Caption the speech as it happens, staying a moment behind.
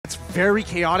very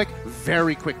chaotic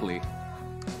very quickly.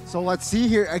 So let's see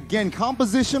here. Again,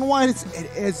 composition-wise, it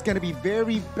is going to be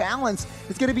very balanced.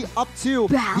 It's going to be up to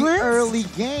the early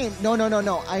game. No.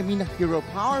 I mean hero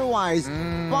power-wise.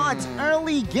 But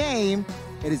early game,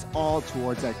 it is all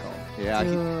towards Echo.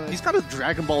 Yeah, he's got his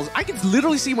Dragon Balls. I can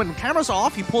literally see when the camera's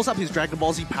off, he pulls up his Dragon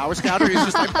Ball Z Power Scouter. He's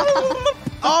just like,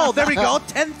 oh, there we go,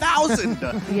 10,000.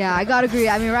 Yeah, I gotta agree.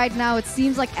 I mean, right now it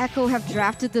seems like Echo have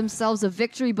drafted themselves a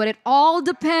victory, but it all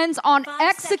depends on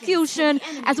execution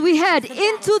as we head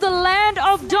into the land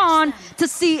of Dawn to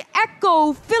see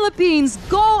Echo Philippines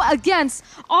go against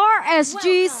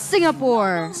RSG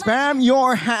Singapore. Spam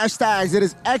your hashtags. It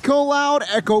is Echo Loud,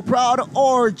 Echo Proud,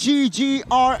 or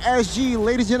GGRSG.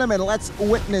 Ladies and gentlemen, let's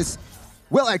witness.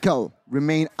 Will Echo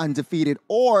remain undefeated,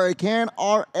 or can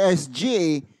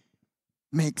RSG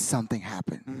make something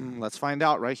happen? Let's find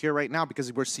out right here, right now,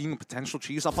 because we're seeing potential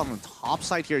cheese up on the top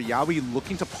side here. Yawi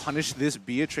looking to punish this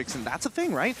Beatrix, and that's the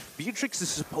thing, right? Beatrix is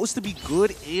supposed to be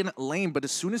good in lane, but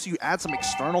as soon as you add some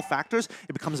external factors,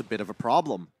 it becomes a bit of a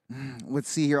problem. Let's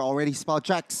see here already. Spell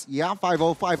checks. Yeah,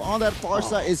 505 on that far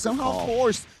side is somehow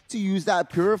forced to use that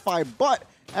Purify, but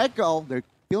Echo, they're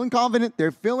feeling confident,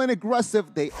 they're feeling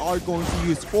aggressive. They are going to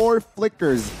use 4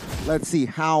 flickers. Let's see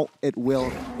how it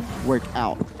will work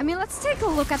out. I mean, let's take a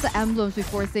look at the emblems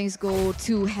before things go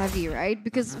too heavy, right?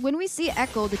 Because when we see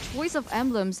Echo, the choice of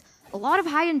emblems, a lot of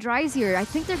high and dries here. I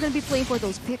think they're going to be playing for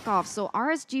those pickoffs. So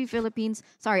RSG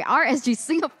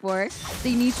Singapore,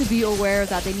 they need to be aware of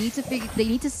that. They need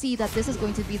to see that this is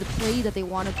going to be the play that they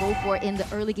want to go for in the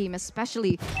early game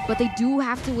especially. But they do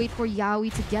have to wait for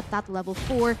Yawi to get that level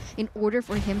 4 in order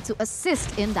for him to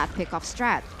assist in that pickoff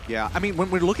strat. Yeah, I mean, when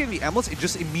we're looking at the emblems, it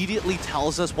just immediately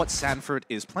tells us what Sanford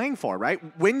is playing for, right?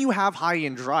 When you have high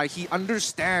and dry, he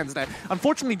understands that,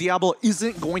 unfortunately, Diablo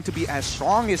isn't going to be as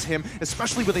strong as him,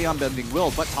 especially with the unbending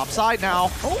will. But top side now.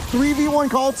 3v1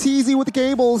 called TZ with the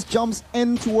cables. Jumps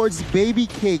in towards Baby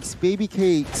Cakes. Baby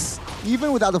Cakes,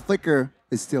 even without the flicker,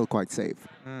 is still quite safe.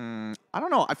 I don't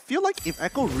know. I feel like if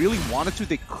Echo really wanted to,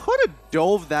 they could have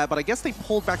dove that, but I guess they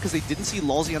pulled back because they didn't see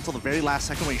Lulzy until the very last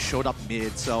second when he showed up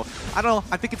mid. So, I don't know.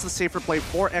 I think it's the safer play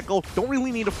for Echo. Don't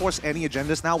really need to force any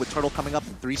agendas now with Turtle coming up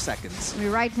in 3 seconds. I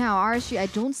mean, right now, RSG, I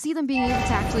don't see them being able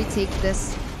to actually take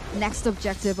this next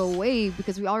objective away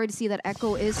because we already see that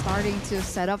Echo is starting to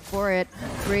set up for it.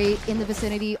 Gray in the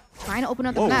vicinity, trying to open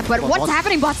up the map. But what's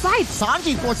happening bot side?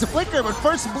 Sanji forced the flicker, but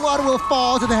first blood will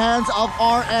fall to the hands of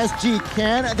RSG.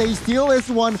 Can they steal this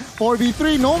one?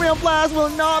 4v3. Nomian Blast will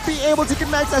not be able to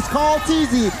connect as Call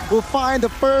TZ will find the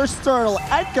first turtle.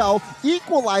 Echo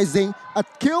equalizing a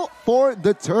kill for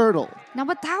the turtle. Now,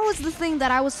 but that was the thing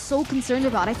that I was so concerned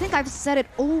about. I think I've said it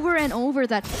over and over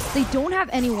that they don't have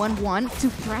anyone, one, to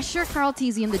pressure Carl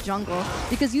TZ in the jungle.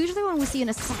 Because usually when we see an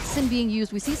assassin being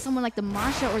used, we see someone like the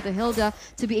Masha or the Hilda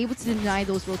to be able to deny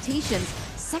those rotations.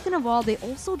 Second of all, they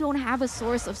also don't have a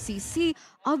source of CC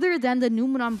other than the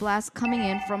Numenon Blast coming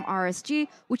in from RSG,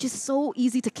 which is so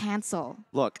easy to cancel.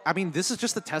 Look, I mean, this is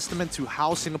just a testament to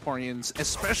how Singaporeans,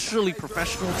 especially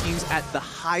professional teams at the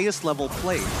highest level,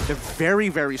 play. They're very,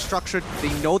 very structured.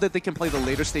 They know that they can play the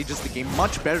later stages of the game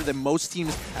much better than most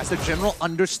teams, as their general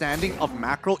understanding of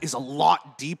macro is a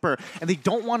lot deeper. And they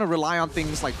don't want to rely on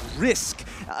things like risk,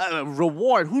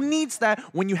 reward. Who needs that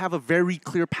when you have a very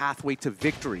clear pathway to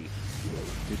victory?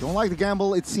 They don't like the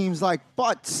gamble, it seems like,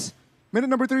 but minute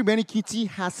number 3, Benny QT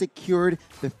has secured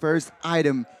the first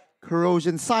item,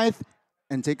 Corrosion Scythe.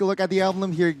 And take a look at the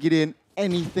emblem here, get in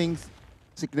anything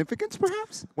significance,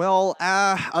 perhaps? Well,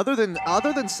 other than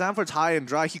Sanford's high and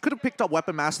dry, he could have picked up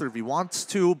Weapon Master if he wants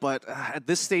to, but at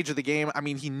this stage of the game, I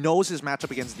mean, he knows his matchup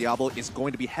against Diablo is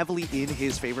going to be heavily in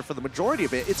his favor for the majority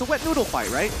of it. It's a wet noodle fight,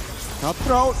 right?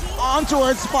 Cutthroat on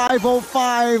towards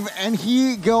 505, and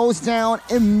he goes down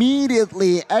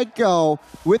immediately. Echo,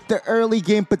 with the early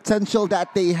game potential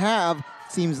that they have,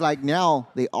 seems like now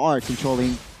they are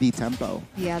controlling the tempo.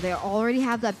 Yeah, they already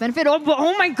have that benefit.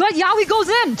 Oh my god, Yawi goes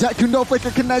in! Jet Kundo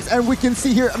flicker connects, and we can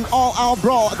see here an all-out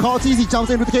brawl. Call TZ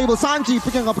jumps in with the cable. Sanji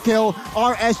picking up a kill.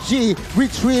 RSG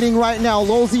retreating right now.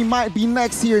 Lulzy might be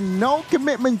next here. No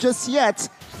commitment just yet.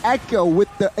 Echo with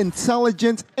the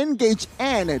intelligent engage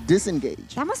and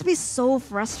disengage. That must be so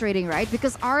frustrating, right?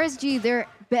 Because RSG, they're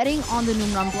betting on the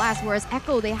Numenon Blast, whereas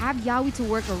Echo, they have Yawi to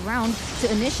work around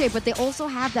to initiate, but they also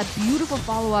have that beautiful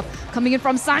follow-up coming in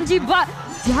from Sanji, but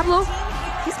Diablo,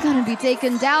 he's gonna be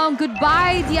taken down.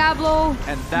 Goodbye, Diablo.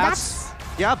 And that's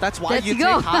why you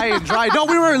take high and dry. No,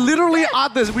 we were literally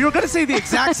on this. We were going to say the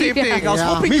exact same thing. I was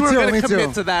hoping you were going to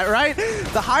commit to that, right?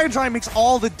 The high and dry makes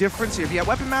all the difference here. If you had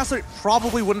Weapon Master, it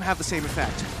probably wouldn't have the same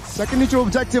effect. Second neutral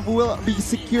objective will be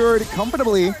secured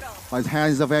comfortably. by the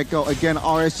hands of Echo. Again,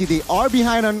 RSG, they are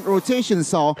behind on rotation,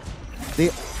 so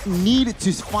they need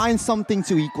to find something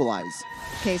to equalize.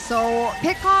 Okay, so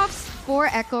pickoffs for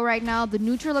Echo right now. The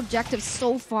neutral objectives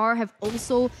so far have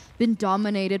also been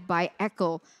dominated by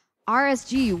Echo.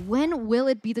 RSG, when will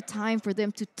it be the time for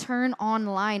them to turn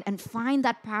online and find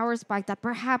that power spike that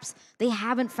perhaps they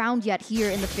haven't found yet here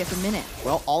in the 5th minute?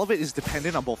 Well, all of it is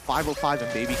dependent on both 505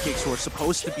 and Baby Cakes, who are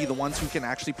supposed to be the ones who can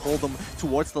actually pull them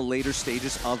towards the later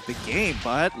stages of the game.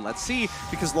 But let's see,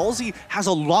 because Lolzy has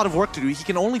a lot of work to do. He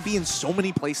can only be in so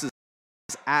many places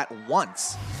at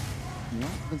once. Yeah,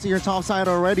 you can see your top side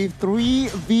already.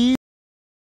 3v.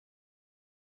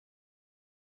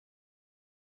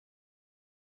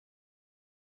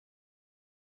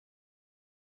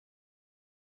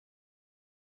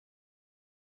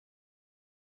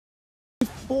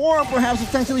 Or perhaps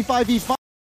potentially 5v5.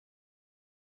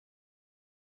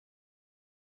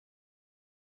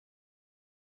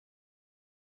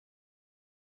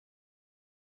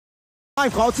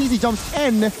 Easy jumps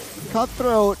in.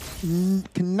 Cutthroat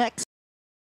connects.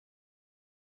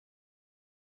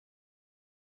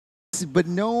 But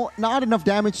no, not enough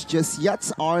damage just yet.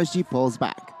 RSG pulls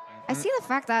back. I see the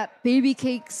fact that Baby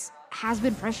Cakes has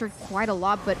been pressured quite a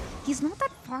lot, but he's not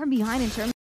that far behind in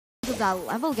terms of that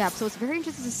level gap, so it's very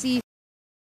interesting to see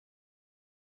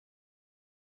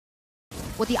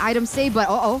what the items say, but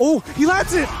Oh, he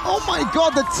lands it! Oh my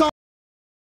god,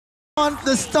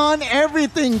 the stun,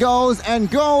 everything goes down.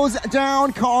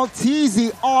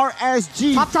 Karltzy,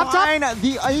 RSG, top. find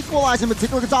the equalizer, in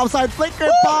particular the top side, flicker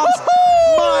pops.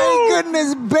 My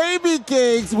goodness, Baby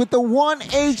Cakes with the 1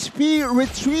 HP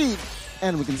retreat.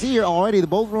 And we can see here already the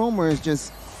both roamers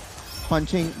just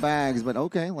punching bags, but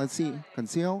okay, let's see.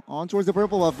 Conceal on towards the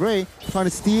purple buff. Gray trying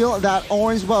to steal that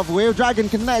orange buff. Wave Dragon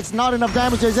connects, not enough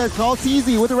damage. There's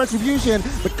Karltzy with the retribution,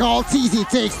 but Karltzy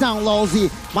takes down Lolzy.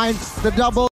 Finds the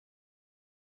double.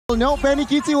 No, Benny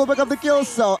QT will pick up the kill.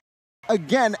 So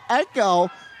again, Echo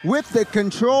with the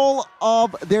control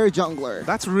of their jungler.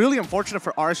 That's really unfortunate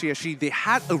for RSG. They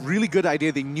had a really good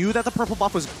idea. They knew that the purple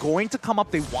buff was going to come up.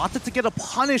 They wanted to get a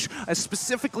punish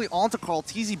specifically onto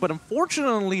Karltzy, but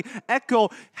unfortunately, Echo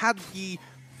had the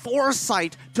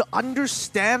foresight to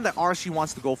understand that RSG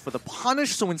wants to go for the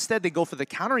punish, so instead they go for the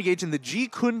counter engage, and the G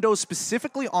Kundo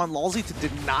specifically on Lolzy to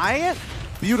deny it.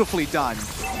 Beautifully done.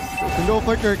 Kundo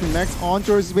Flicker connects on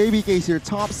towards Baby Case here,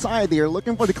 top side. They are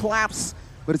looking for the collapse,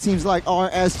 but it seems like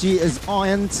RSG is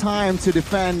on time to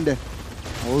defend.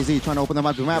 Lolzy trying to open them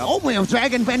up the map. Oh, Wave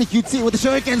Dragon, Benny QT with the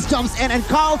shurikens jumps in, and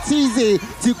Karltzy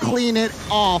to clean it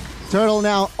off. Turtle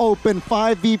now open,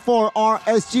 5v4.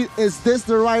 RSG, is this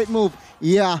the right move?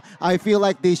 Yeah, I feel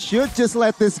like they should just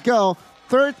let this go.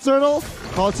 Third turtle,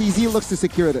 Karltzy looks to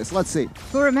secure this. Let's see.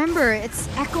 But remember, it's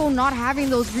Echo not having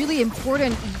those really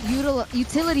important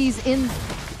utilities in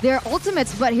their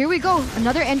ultimates. But here we go.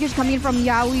 Another engage coming in from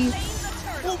Yawi.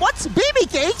 Well, what's Baby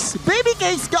Cakes? Baby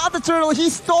Cakes got the turtle. He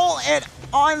stole it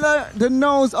on the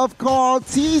nose of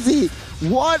Karltzy.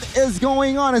 What is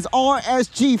going on as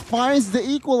RSG finds the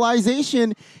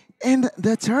equalization? And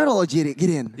the turtle, get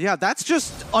in. Yeah, that's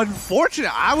just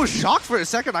unfortunate. I was shocked for a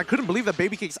second. I couldn't believe that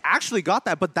Baby Cakes actually got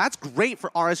that, but that's great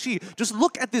for RSG. Just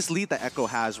look at this lead that Echo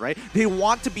has, right? They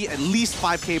want to be at least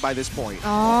 5K by this point.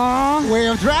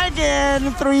 Wave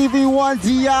Dragon, 3v1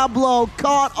 Diablo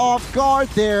caught off guard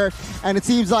there. And it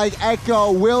seems like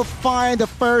Echo will find the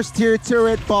first tier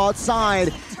turret bot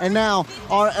side. And now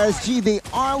RSG, they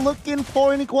are looking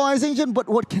for an equalization, but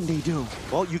what can they do?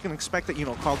 Well, you can expect that,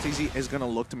 Karltzy is going to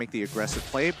look to make the aggressive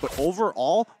play, but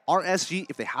overall, RSG,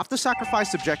 if they have to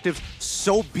sacrifice objectives,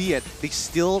 so be it. They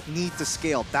still need to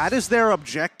scale. That is their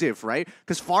objective, right?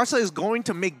 Because Pharsa is going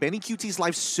to make Benny QT's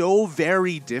life so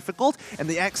very difficult, and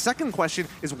the second question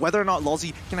is whether or not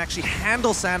Lolzy can actually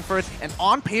handle Sanford, and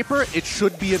on paper, it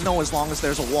should be a no as long as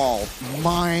there's a wall.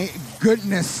 My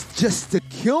goodness, just the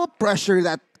kill pressure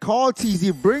that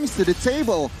Karltzy brings to the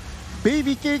table.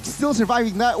 Baby Cake still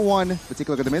surviving that one. Let's take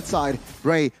a look at the mid side.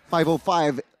 Ray,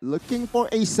 505, looking for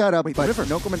a setup. Wait, but River,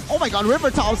 no comment. Oh my god, River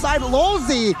top side.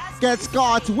 Lolzy gets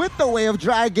caught with the Wave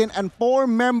Dragon, and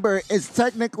 4-member is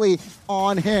technically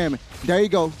on him. There you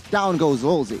go. Down goes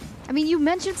Lolzy. I mean, you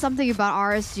mentioned something about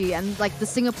RSG and like the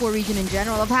Singapore region in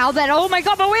general of how that, oh my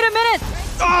god, but wait a minute!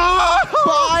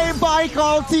 Bye-bye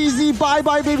Karltzy,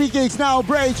 bye-bye Baby Cakes. Now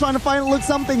Bray trying to find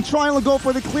something, trying to go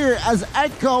for the clear as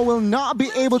Echo will not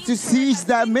be able to seize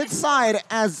that mid side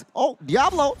as,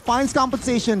 Diablo finds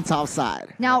compensation top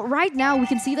side. Now, right now, we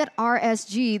can see that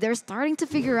RSG, they're starting to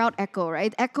figure out Echo,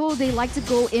 right? Echo, they like to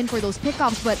go in for those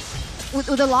pickups, but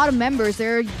with a lot of members,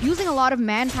 they're using a lot of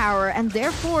manpower, and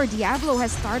therefore Diablo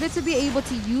has started to be able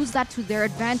to use that to their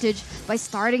advantage by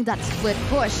starting that split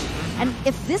push. And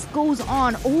if this goes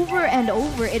on over and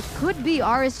over, it could be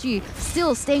RSG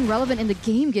still staying relevant in the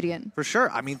game, Gideon. For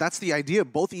sure. I mean, that's the idea.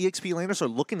 Both EXP laners are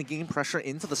looking to gain pressure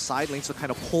into the side lanes to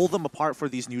kind of pull them apart for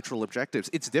these neutral objectives.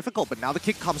 It's difficult, but now the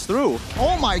kick comes through.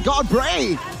 Oh my god,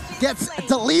 Bray gets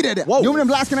deleted. Whoa. Numian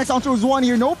Blast connects onto his one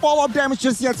here. No follow-up damage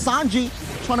just yet. Sanji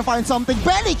trying to find something.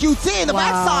 Benny QT in the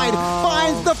backside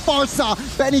finds the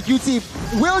Farsa. Benny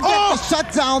QT will get the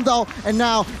shutdown though. And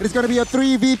now it is going to be a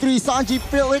 3v3. Sanji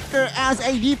Flicker as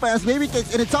a defense.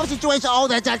 Babycakes in a tough situation. Oh,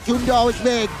 that Kundo is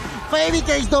big.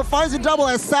 Babycakes though finds a double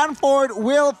as Sanford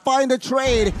will find a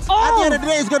trade. At the end of the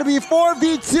day, it's going to be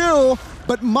 4v2.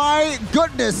 But my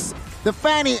goodness, the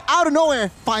Fanny out of nowhere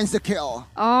finds the kill.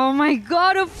 Oh my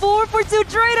god, a 4-for-2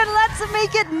 trade, and let's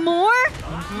make it more?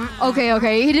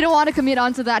 Okay, he didn't want to commit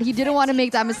onto that. He didn't want to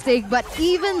make that mistake, but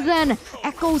even then,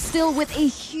 Echo still with a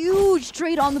huge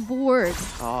trade on the board.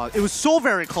 It was so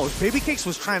very close. Babycakes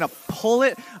was trying to pull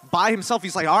it by himself.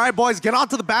 He's like, all right, boys, get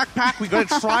onto the backpack. We're going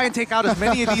to try and take out as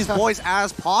many of these boys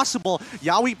as possible.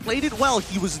 Yawi played it well.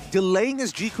 He was delaying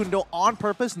his G Kundo on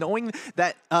purpose, knowing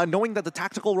that the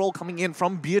tactical roll coming in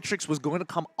from Beatrix was going to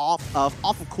come off of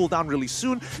cooldown really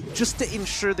soon, just to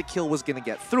ensure the kill was going to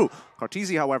get through.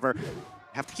 Cartesia, however,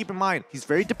 have to keep in mind, he's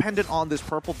very dependent on this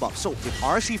purple buff. So if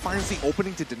RSG finds the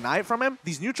opening to deny it from him,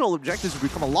 these neutral objectives will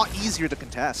become a lot easier to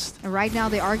contest. And right now,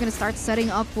 they are going to start setting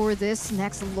up for this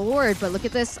next Lord. But look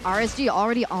at this, RSG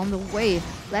already on the way.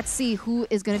 Let's see who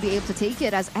is going to be able to take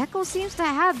it, as Echo seems to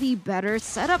have the better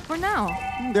setup for now.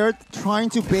 They're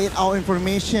trying to bait out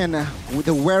information with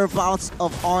the whereabouts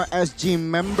of RSG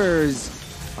members.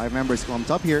 5 members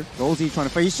clumped up here. Rosie trying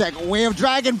to face check. Wave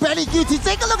Dragon, Benny QT,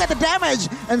 take a look at the damage!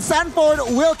 And Sanford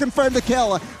will confirm the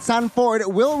kill. Sanford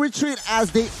will retreat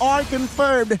as they are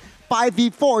confirmed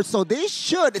 5v4, so they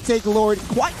should take Lord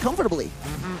quite comfortably.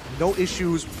 No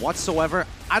issues whatsoever.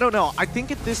 I don't know. I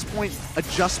think at this point,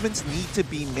 adjustments need to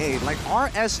be made. Like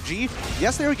RSG,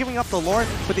 yes, they were giving up the Lord,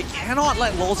 but they cannot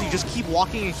let Lolzy just keep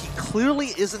walking, and he clearly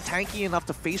isn't tanky enough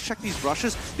to face check these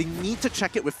rushes. They need to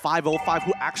check it with 505,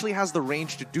 who actually has the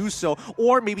range to do so,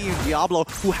 or maybe in Diablo,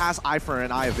 who has Eye for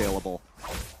an Eye available.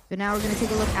 But now we're going to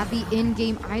take a look at the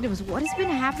in-game items. What has been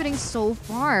happening so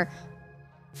far?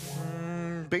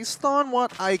 Based on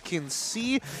what I can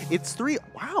see, it's 3.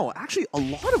 Wow, actually a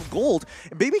lot of gold.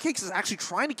 And Babycakes is actually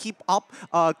trying to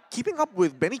keeping up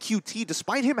with Benny QT,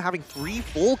 despite him having 3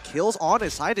 full kills on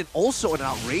his side, and also an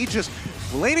outrageous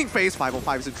laning phase.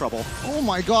 505 is in trouble. Oh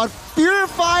my god,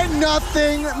 Purify,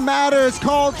 nothing matters.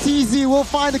 Carl TZ will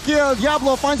find the kill.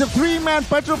 Diablo finds a 3-man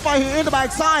Petrify here in the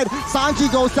backside.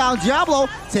 Sanji goes down. Diablo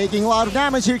taking a lot of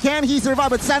damage here. Can he survive?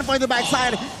 But Sanford in the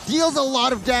backside deals a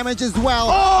lot of damage as well.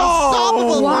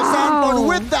 Unstoppable for Sanford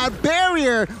with that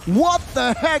barrier. What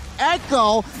the heck,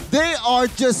 Echo? They are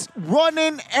just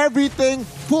running everything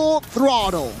full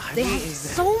throttle. They have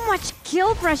so much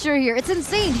kill pressure here. It's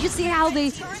insane. Did you see how they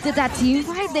did that team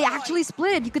fight? They actually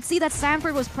split. You could see that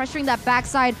Sanford was pressuring that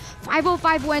backside.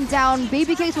 505 went down.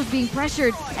 Babycase was being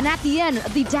pressured. And at the end,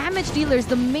 the damage dealers,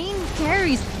 the main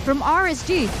carries from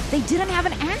RSG, they didn't have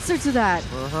an answer to that.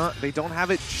 They don't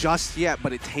have it just yet,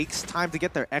 but it takes time to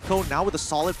get their Echo. Now with a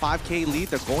solid 5k lead,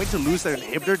 they're going to lose their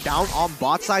inhibitor down on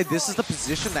bot side. This is the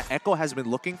position that Echo has been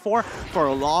looking for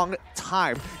a long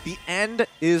time. The end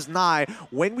is nigh.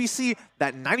 When we see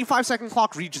that 95-second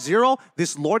clock reach 0,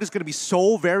 this Lord is going to be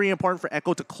so very important for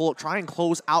Echo to try and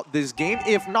close out this game.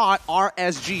 If not,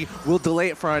 RSG will delay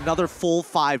it for another full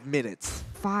 5 minutes.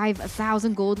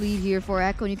 5,000 gold lead here for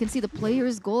Echo, and you can see the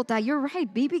player's gold that you're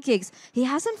right, Babycakes, he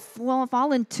hasn't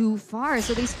fallen too far,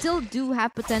 so they still do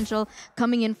have potential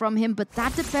coming in from him, but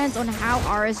that depends on how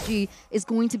RSG is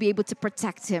going to be able to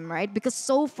protect him, right? Because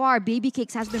so far,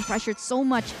 Babycakes has been pressured so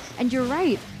much, and you're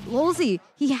right, Lolzy,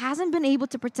 he hasn't been able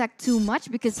to protect too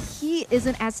much because he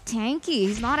isn't as tanky,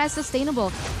 he's not as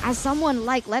sustainable as someone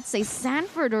like, let's say,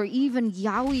 Sanford or even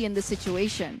Yawi in this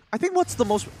situation. I think what's the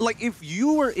most, like, if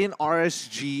you were in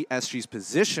SG's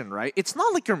position, right? It's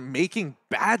not like you're making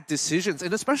bad decisions,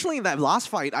 and especially in that last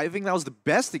fight, I think that was the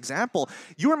best example.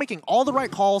 You were making all the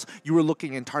right calls, you were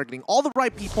looking and targeting all the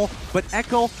right people, but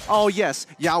Echo, oh yes,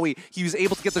 Yawi, he was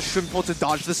able to get the Shunpo to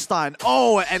dodge the stun.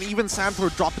 Oh, and even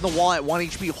Sanford dropping the wall at 1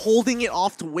 HP, holding it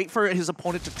off to wait for his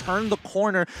opponent to turn the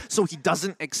corner so he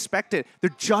doesn't expect it. They're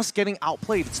just getting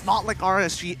outplayed. It's not like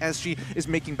SG is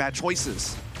making bad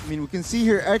choices. I mean, we can see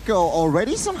here Echo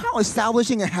already somehow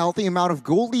establishing a healthy amount of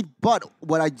gold lead, but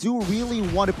what I do really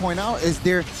want to point out is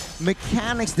their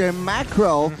mechanics, their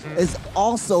macro is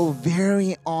also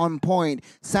very on point.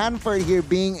 Sanford here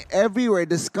being everywhere,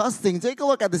 disgusting. Take a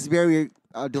look at this barrier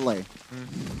delay.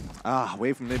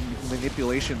 Away from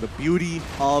manipulation, the beauty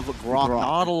of Grok.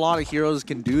 Not a lot of heroes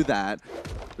can do that.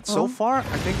 But so far,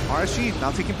 I think RSG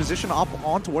now taking position up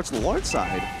on towards the Lord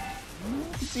side.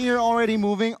 See here already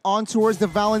moving on towards the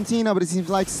Valentina, but it seems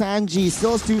like Sanji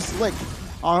still is too slick.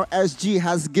 RSG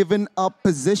has given up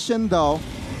position though.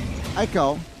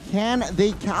 Echo, can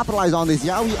they capitalize on this?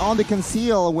 Yawi on the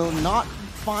conceal will not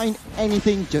find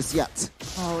anything just yet.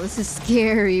 Oh, this is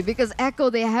scary because Echo,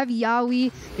 they have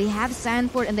Yawi, they have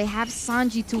Sanford, and they have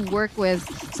Sanji to work with.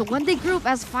 So when they group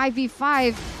as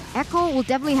 5v5, Echo will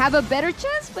definitely have a better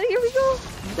chance, but here we go.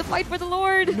 The fight for the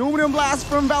Lord. Numinum Blast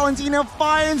from Valentina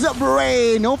finds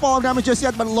Bray. No follow damage just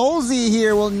yet, but Lolzy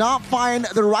here will not find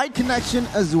the right connection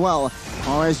as well.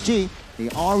 RSG, they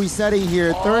are resetting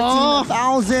here,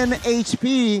 13,000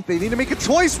 HP. They need to make a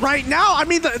choice right now. I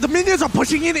mean, the minions are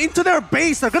pushing in into their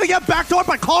base. They're going to get backdoored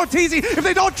by Karltizi if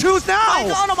they don't choose now.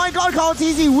 Oh my god,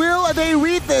 Karltizi, will they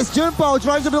read this? Junpo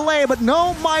tries to delay, but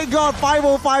no, my god,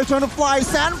 505 trying to fly.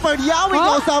 Sanford, Yawi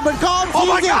goes down, but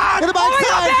Karltizi in the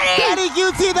backside. Betty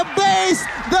QT, the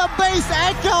base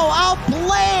Echo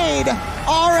outplayed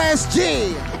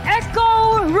RSG.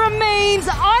 Echo remains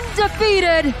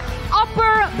undefeated.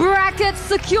 Upper bracket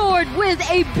secured with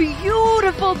a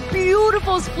beautiful,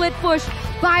 beautiful split push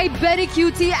by Betty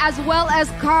QT as well as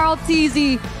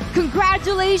Karltizi.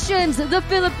 Congratulations, the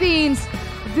Philippines.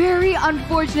 Very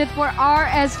unfortunate for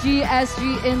RSG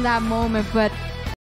SG in that moment, but